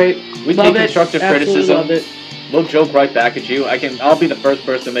 Totally great. We take constructive criticism. Love it. We'll joke right back at you. I'll be the first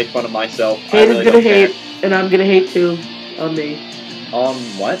person to make fun of myself. Hayden's gonna hate, and I'm gonna hate too. On me. On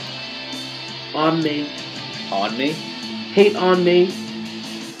what? On me. On me? Hate on me.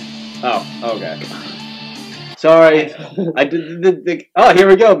 Oh, okay. Sorry. I did oh, here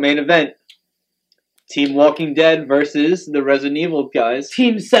we go. Main event. Team Walking Dead versus the Resident Evil guys.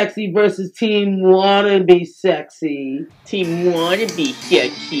 Team Sexy versus Team Wanna Be Sexy. Team Wanna Be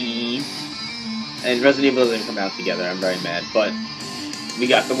Sexy. And Resident Evil doesn't come out together. I'm very mad. But we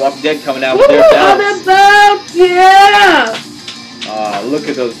got the Walking Dead coming out with their belts. Yeah! Look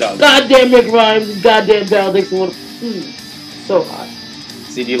at those belts. Goddamn Rick Grimes and goddamn Val Dixon. So hot.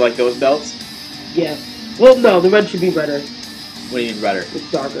 See, do you like those belts? Yeah. Well, no, the red should be redder. What do you mean redder?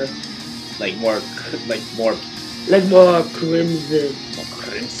 It's darker. Like more Like more crimson. More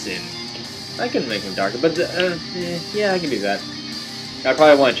crimson. I can make them darker, but yeah, I can do that. I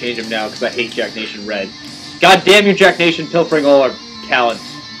probably want to change them now because I hate Jack Nation Red. God damn you, Jack Nation, pilfering all our talent.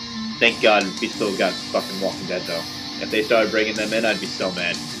 Thank God we still got fucking Walking Dead though. If they started bringing them in, I'd be so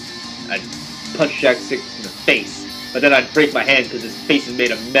mad. I'd punch Jack 6 in the face, but then I'd break my hand because his face is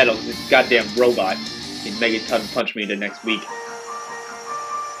made of metal because he's a goddamn robot. He'd Megaton punch me the next week.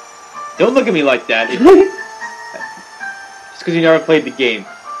 Don't look at me like that. Just because you never played the game.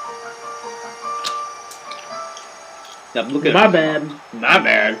 Now look at My bad. My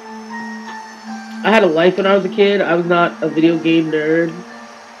bad. I had a life when I was a kid. I was not a video game nerd.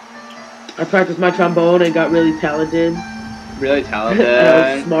 I practiced my trombone and got really talented. Really talented. And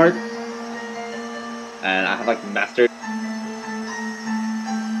I was smart. And I have like mastered.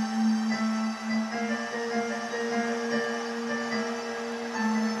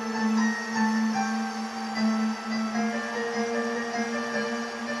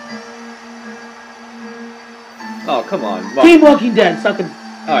 Oh, come on. Well, Team Walking Dead, suck a...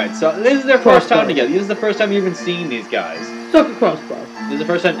 Alright, so this is their first time together. This is the first time you've even seen these guys. Suck a crossbow. This is the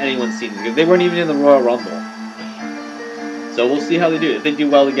first time anyone's seen these guys. They weren't even in the Royal Rumble. So we'll see how they do. If they do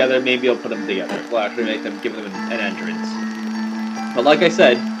well together, maybe I'll put them together. We'll actually give them an entrance. But like I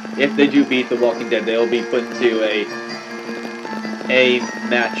said, if they do beat The Walking Dead, they'll be put into a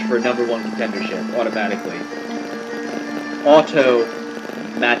match for #1 contendership automatically.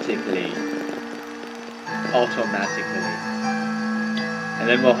 Automatically. And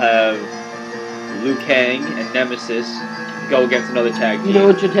then we'll have Liu Kang and Nemesis go against another tag team. You know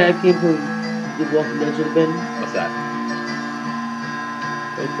what your tag team for The Walking Dead should have been? What's that?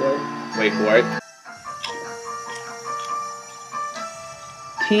 Wait for it. Wait for it.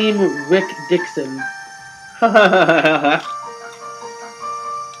 Team Rick Dixon.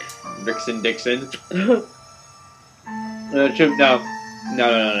 Rickson Dixon. No.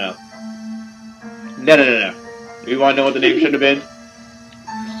 You want to know what the name should have been?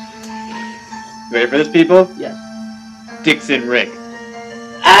 Ready for this, people? Yes. Dixon Rick.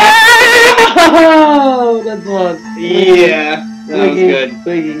 Oh, that's one. Yeah, that was good.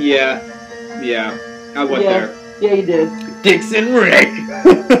 Wiggy. Yeah. I went there. Yeah, you did. Dixon Rick.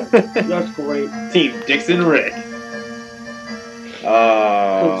 That's great. Team Dixon Rick.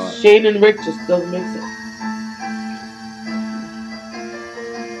 Shane and Rick just doesn't make sense.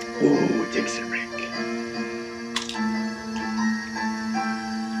 Ooh, Dixon Rick.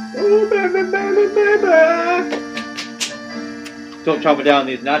 Ooh, baby. Don't chomp it down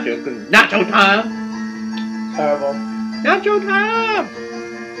these nachos, because it's nacho time! Terrible. Nacho time!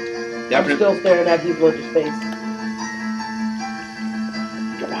 I'm still staring at Heath Ledger's face.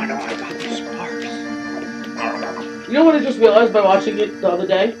 You wanna know I got these sparks? You know what I just realized by watching it the other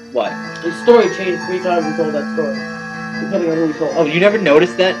day? What? The story changed 3 times we told that story. Depending on who we told. Oh, you never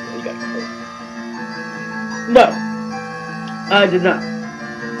noticed that? You got No. I did not.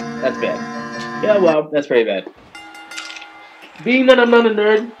 That's bad. Yeah, well. That's very bad. Being that I'm not a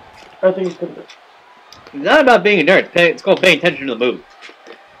nerd, I think it's good. It's not about being a nerd. It's called paying attention to the movie.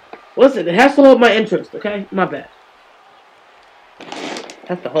 Listen, it has to hold my interest, okay? My bad.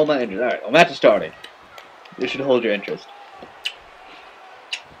 Has to hold my interest. Alright, well, match is starting. You should hold your interest.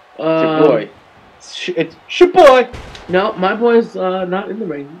 It's your boy. It's your boy! No, my boy's not in the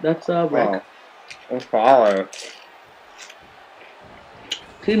ring. That's Rick. Oh, okay.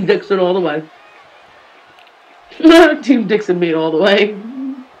 Team Dixon all the way. Team Dixon made all the way.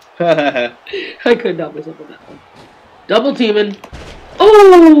 I couldn't help myself on that one. Double teaming.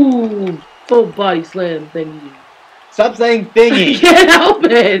 Oh! Full body slam thingy. Stop saying thingy. I can't help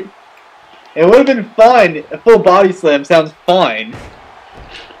it. It would have been fun. A full body slam sounds fine.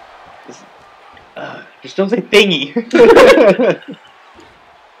 Just don't say thingy.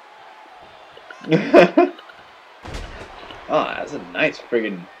 Oh, that's a nice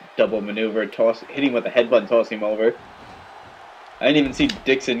friggin' double maneuver. Hitting with the headbutt, tossing him over. I didn't even see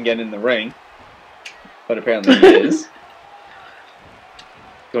Dixon get in the ring, but apparently he is.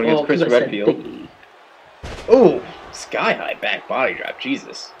 Going against Chris Redfield. Oh, sky high back body drop.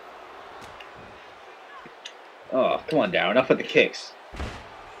 Jesus. Oh, come on, Darren. Enough with the kicks.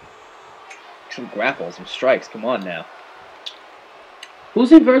 Some grapples, some strikes. Come on now. Who's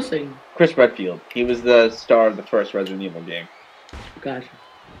he versing? Chris Redfield. He was the star of the first Resident Evil game. Gotcha.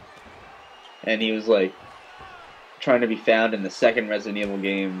 And he was like trying to be found in the second Resident Evil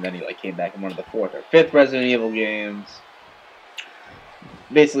game. Then he like came back in one of the fourth or fifth Resident Evil games.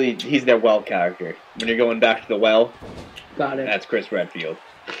 Basically, he's their well character. When you're going back to the well, got it. That's Chris Redfield.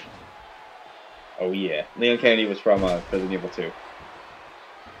 Oh yeah, Leon Kennedy was from Resident Evil 2.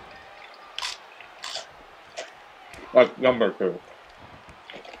 Like number 2.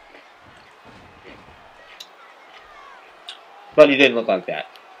 But he didn't look like that.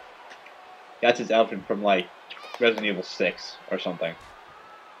 That's his outfit from, like, Resident Evil 6 or something.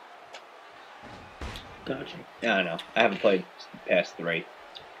 Gotcha. I don't know. I haven't played past 3.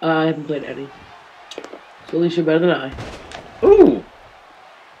 I haven't played any. So at least you're better than I. Ooh!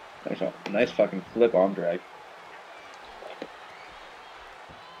 Nice fucking flip arm drag.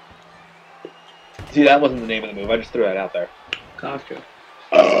 See, that wasn't the name of the move. I just threw that out there. Gotcha.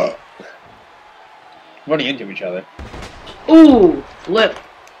 Running into each other. Ooh! Flip.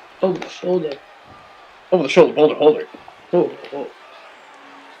 Over the shoulder. Over the shoulder, boulder, holder. Oh, oh.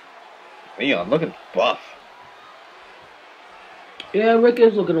 Leon, looking buff. Yeah, Rick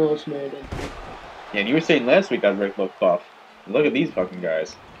is looking a little small then. Yeah, and you were saying last week that Rick looked buff. Look at these fucking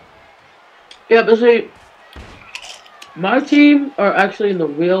guys. Yeah, but see, my team are actually in the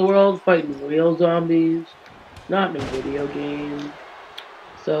real world fighting real zombies, not in a video game.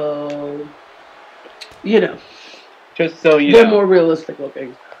 So, you know. Just so you they're know. more realistic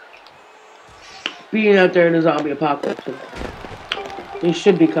looking. Being out there in a zombie apocalypse, they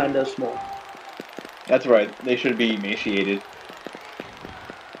should be kind of small. That's right. They should be emaciated.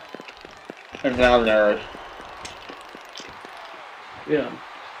 And malnourished. Yeah.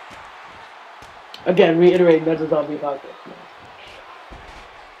 Again, reiterating, that's a zombie apocalypse.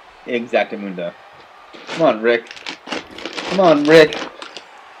 Exactamundo. Come on, Rick. Come on, Rick.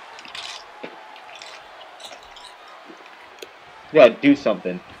 You gotta do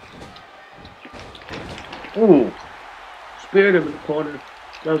something. Ooh. Speared him in the corner.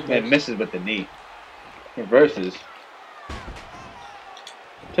 That was Man, nice. misses with the knee. Reverses.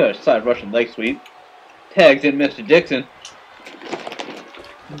 To a side Russian leg sweep. Tags in Mr. Dixon.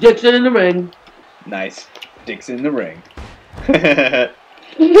 Dixon in the ring. Nice. Dixon in the ring.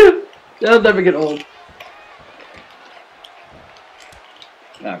 That'll never get old.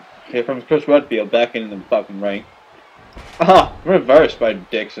 Now, here comes Chris Redfield back in the fucking ring. Ah, reversed by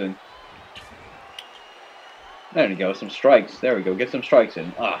Dixon. There we go, some strikes. There we go, get some strikes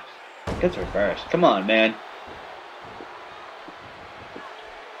in. Ah, gets reversed. Come on, man.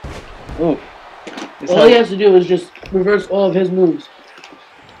 Oof. All he has to do is just reverse all of his moves.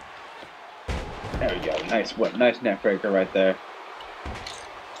 There we go. Nice, nice neck breaker right there.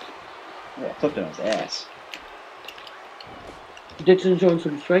 Yeah, flipped on his ass. Dixon showing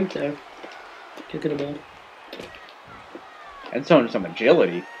some strength there. Kicking him out. And showing some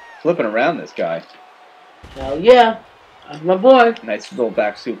agility. Flipping around this guy. Hell yeah. That's my boy. Nice little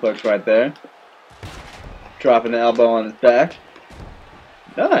back suplex right there. Dropping the elbow on his back.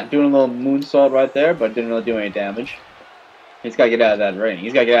 Ah, doing a little moonsault right there, but didn't really do any damage. He's got to get out of that ring.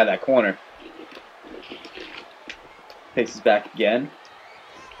 He's got to get out of that corner. Takes his back again.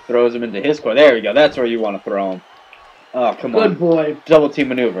 Throws him into his corner. There we go. That's where you want to throw him. Oh, come on. Good boy. Double team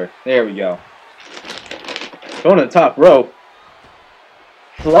maneuver. There we go. Going to the top rope.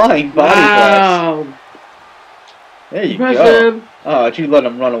 Flying body wow. There you Impressive. go. Oh, you let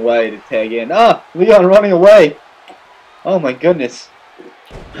him run away to tag in. Ah, Leon running away. Oh my goodness.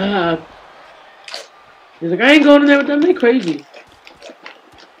 He's like, I ain't going in there with them. They crazy.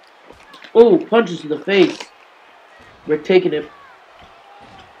 Oh, punches in the face. We're taking it.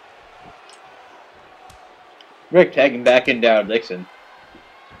 Rick tagging back in down Dixon.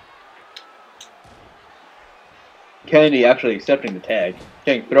 Kennedy actually accepting the tag.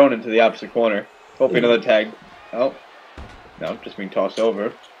 Getting thrown into the opposite corner. Hoping another tag Oh. No, just being tossed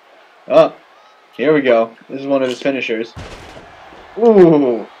over. Oh. Here we go. This is one of his finishers.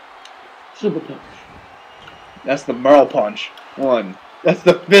 Ooh. Super punch. That's the Merle punch. One. That's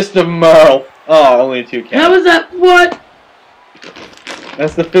the fist of Merle. Oh, only 2 counts. How is that? What?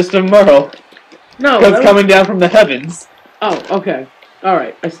 That's the fist of Merle. No. Because it's coming down from the heavens. Oh, okay.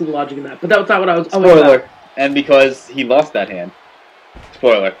 Alright, I see the logic in that. But that's not what I was... Spoiler. And because he lost that hand.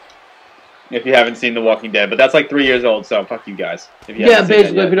 Spoiler. If you haven't seen The Walking Dead. But that's like 3 years old, so fuck you guys. If you yeah,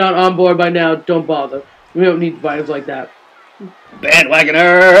 basically, if you're not on board by now, don't bother. We don't need vibes like that.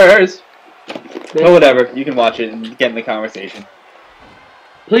 Bandwagoners! Well, whatever. You can watch it and get in the conversation.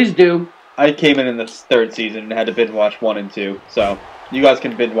 Please do. I came in the 3rd season and had to binge watch 1 and 2. So, you guys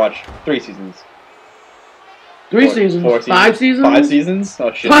can binge watch 3 seasons. 3 seasons. 4 seasons. 5 seasons? 5 seasons?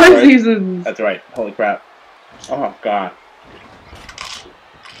 Oh shit. 5 right. seasons! That's right. Holy crap. Oh god.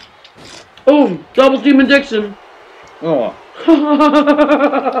 Oh, double Demon Dixon. Oh.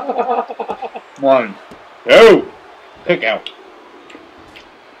 1, 2. Kick out.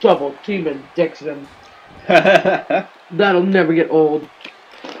 Double Demon Dixon. That'll never get old.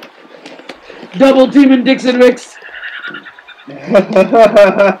 Double Demon Dixon mix.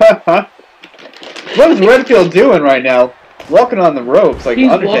 What is Redfield doing right now? Walking on the ropes like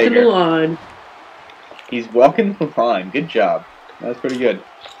He's Undertaker. walking the line. He's walking the line. Good job. That's pretty good.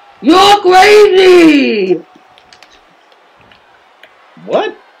 You're crazy!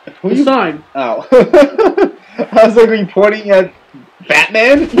 What? Who The you? sign. Oh. I was like, were you pointing at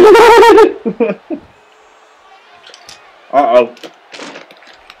Batman? Uh-oh.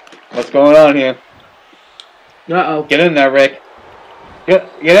 What's going on here? Uh-oh. Get in there, Rick. Get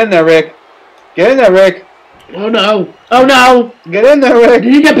in there, Rick. Get in there, Rick. Oh no. Oh no. Get in there, Rick.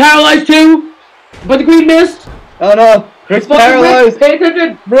 Did he get paralyzed too? By the green mist? Oh no. Rick's paralyzed. Rick, pay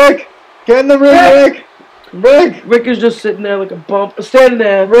attention. Rick. Get in the room, Rick. Rick. Rick is just sitting there like a bump. Standing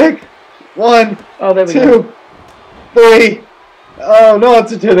there. Rick. 1. Oh, there we go. 2. 3. Oh no,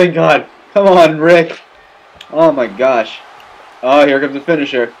 it's a 2. Thank God. Come on, Rick. Oh my gosh. Oh, here comes the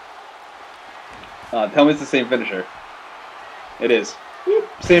finisher. Tell me it's the same finisher. It is.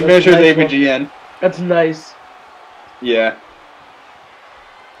 Same That's finisher as nice AVGN. That's nice. Yeah.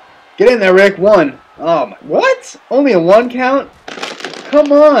 Get in there, Rick. 1. Oh my. What? Only a 1 count?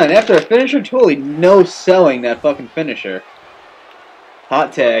 Come on. After a finisher, totally no selling that fucking finisher.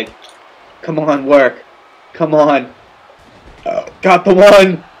 Hot tag. Come on, work. Come on. Oh, got the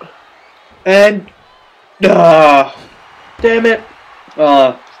 1. And. Damn it.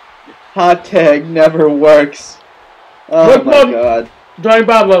 Hot tag never works. Oh Rick my won. god. Johnny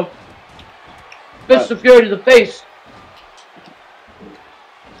Bravo. Fist of Fury to the face.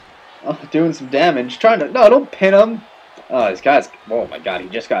 Oh, doing some damage. Trying to. No, don't pin him. Oh, this guy's. Oh my god, he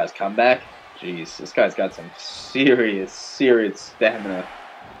just got his comeback. Jeez, this guy's got some serious stamina.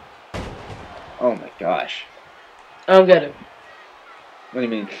 Oh my gosh. I don't get it. What do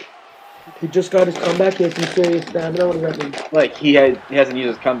you mean? He just got his comeback. He had some serious stamina. What does that mean? Like, he hasn't used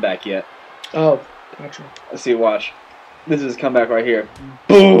his comeback yet. Oh, gotcha. Let's see, watch. This is his comeback right here.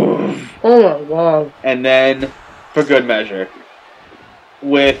 Boom! Oh my wow. And then, for good measure,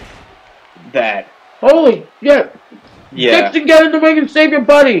 with that. Holy shit. Yeah. Dixon, get in the ring and save your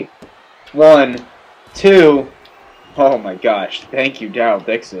buddy. 1, 2. Oh my gosh. Thank you, Daryl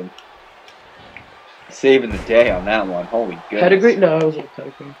Dixon. Saving the day on that one. Holy goodness. Pedigree? No, I was like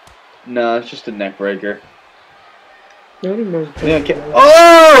pedigree. No, it's just a neck breaker. I don't even know. Yeah, okay.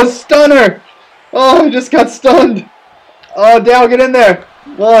 Oh, stunner! Oh, he just got stunned. Oh, Dow, get in there.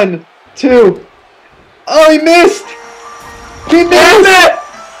 1, 2. Oh, he missed! He missed it!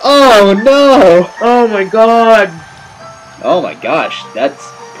 Oh, no! Oh my god. Oh my gosh, that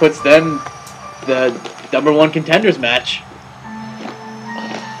puts them the #1 contenders match.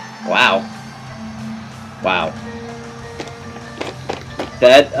 Wow. Wow.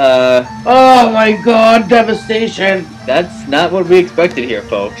 That, Oh my god, devastation. that's not what we expected here,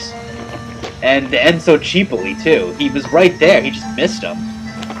 folks. And to end so cheaply, too. He was right there, he just missed him.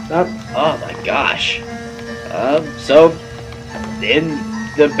 Oh my gosh. So, in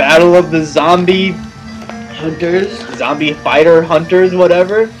the battle of the zombie fighter hunters,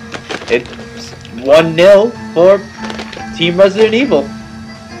 whatever, it's 1-0 for Team Resident Evil.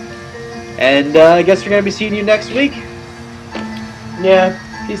 And I guess we're going to be seeing you next week. Yeah,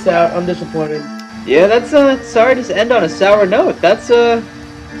 peace out. I'm disappointed. Yeah, that's sorry to end on a sour note. That's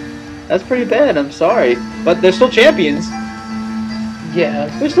pretty bad. I'm sorry, but they're still champions. Yeah.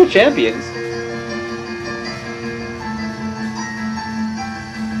 They're still champions.